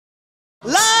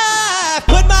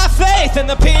in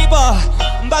the people,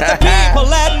 but the people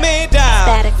let me down.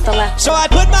 Statik, Selektah. So I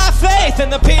put my faith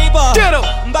in the people,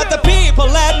 but the people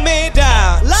let me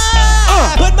down.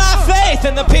 I put my faith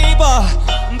in the people,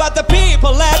 but the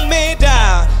people let me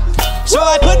down. So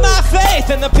I put my faith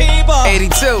in the people,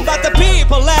 82. but the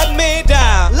people let me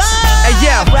down. Hey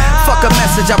yeah, fuck a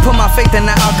message, I put my faith in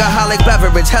the alcoholic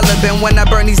beverage. Hella been when I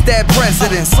burn these dead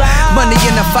presidents. Money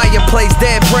in the fireplace,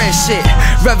 dead bread shit.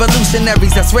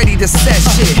 Revolutionaries that's ready to set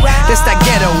shit. This that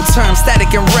ghetto term,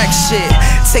 Statik and Reks shit.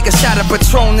 Take a shot of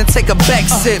Patron and take a back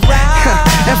sip.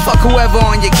 And fuck whoever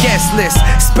on your guest list.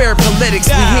 Spare politics,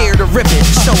 we here to rip it.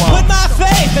 Show up. Put my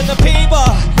faith in the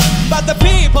people, but the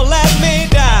people let me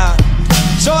down.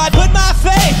 So I put my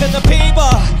faith in the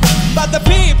people, but the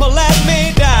people let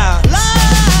me down.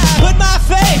 Put my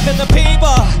faith in the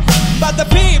people, but the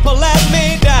people let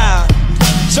me down.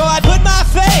 So I put my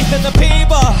faith in the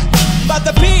people, but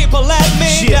the people let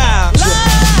me down.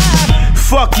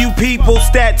 Fuck you people,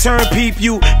 stat turn peep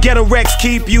you. Get a Reks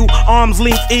keep you, arms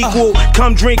length equal.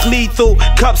 Come drink lethal,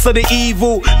 cups of the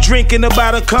evil. Drinking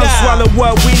about a come swallow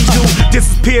what we do.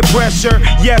 This is peer pressure,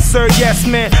 yes sir, yes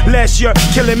man. Less you're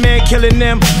killing man, killing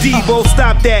them. Debo,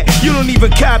 stop that, you don't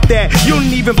even cop that. You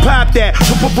don't even pop that,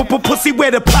 pussy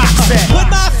where the pop's at.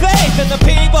 Put my faith in the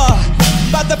people,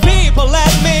 but the people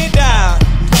let me down.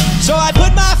 So I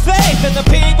put my faith in the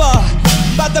people,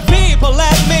 but the people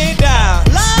let me down.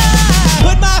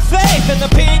 Put my faith in the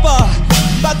people,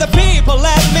 but the people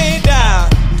let me down.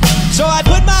 So I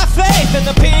put my faith in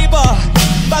the people,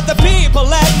 but the people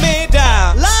let me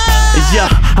down. Yeah,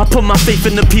 I put my faith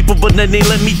in the people, but then they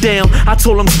let me down. I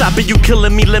told them stop it, you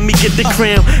killing me, let me get the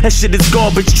crown. That shit is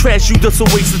garbage, trash, you just a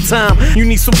waste of time. You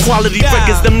need some quality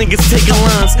records, them niggas taking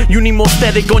lines. You need more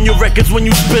static on your records when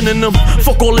you spinning them.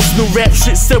 Fuck all this new rap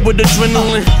shit, said with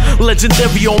adrenaline.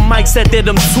 Legendary on mics, said that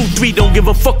them 2-3 don't give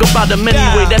a fuck about them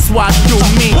anyway, that's why I do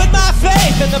me. Put my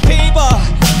faith in the people,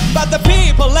 but the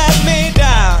people let me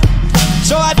down.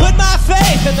 So I put my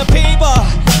faith in the people,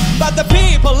 but the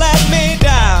people let me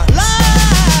down.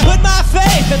 Put my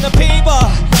faith in the people,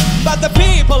 but the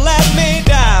people let me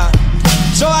down.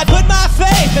 So I put my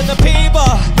faith in the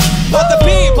people, but the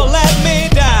people let me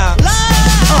down.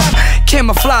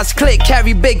 Camouflage click,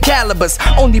 carry big calibers.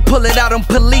 Only pull it out on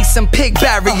police and pig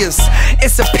barriers.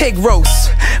 It's a pig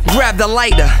roast, grab the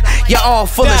lighter. You're all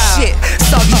full of shit,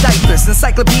 soggy diapers.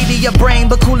 Encyclopedia brain,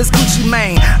 but cool as Gucci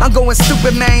Mane. I'm going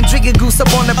stupid man, drinking goose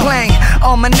up on the plane.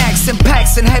 Almanacs and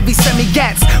packs and heavy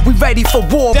semi-gats. We ready for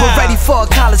war, but ready for a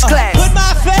college class. Put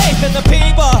my faith in the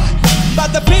people,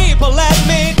 but the people let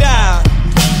me down.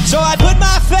 So I put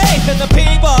my faith in the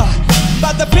people,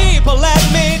 but the people let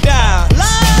me down.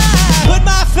 Put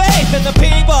my faith in the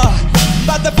people,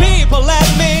 but the people let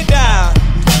me down.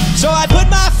 So I put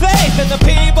my faith in the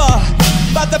people,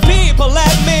 but the people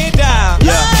let me down.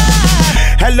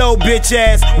 Hello bitch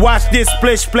ass, watch this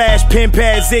splish splash, pin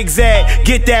pad zigzag.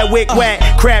 Get that wick whack,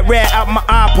 crap rat out my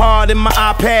iPod and my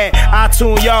iPad. I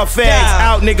tune y'all fags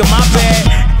out, nigga, my bad.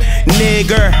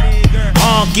 Nigger,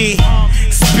 honky,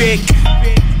 spick,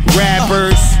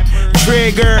 rappers,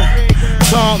 trigger,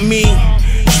 taunt me,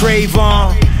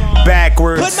 Trayvon,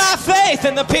 backwards. Put my faith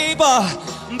in the people,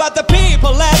 but the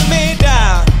people let me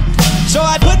down. So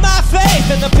I put my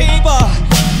faith in the people,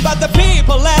 but the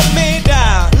people let me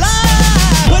down.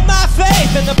 Put my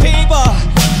faith in the people,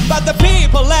 but the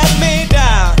people let me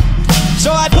down.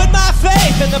 So I put my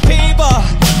faith in the people,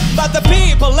 but the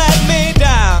people let me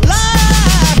down.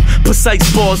 Precise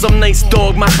bars, I'm nice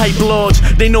dog, my hype large.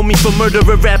 They know me for murdering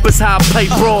rappers, how I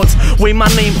pipe broads. Way my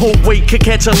name, hold weight, could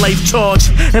catch a life charge.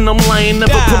 And I'm lying,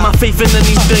 never put my faith in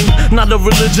anything. Not a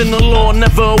religion, a law,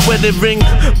 never a wedding ring.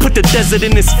 Put the desert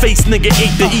in his face, nigga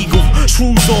ate the eagle.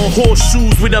 Shoes on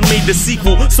horseshoes, we done made the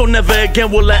sequel. So never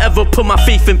again will I ever put my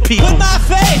faith in people. Put my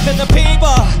faith in the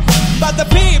people, but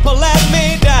the people let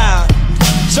me down.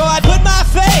 So I put my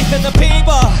faith in the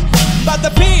people, but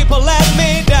the people let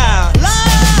me down.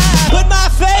 Put my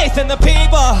faith in the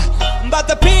people, but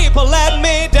the people let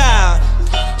me down.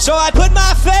 So I put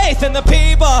my faith in the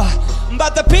people,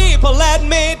 but the people let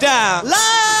me down.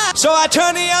 So I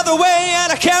turn the other way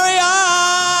and I carry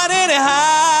on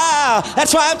anyhow.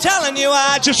 That's why I'm telling you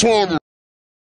I just want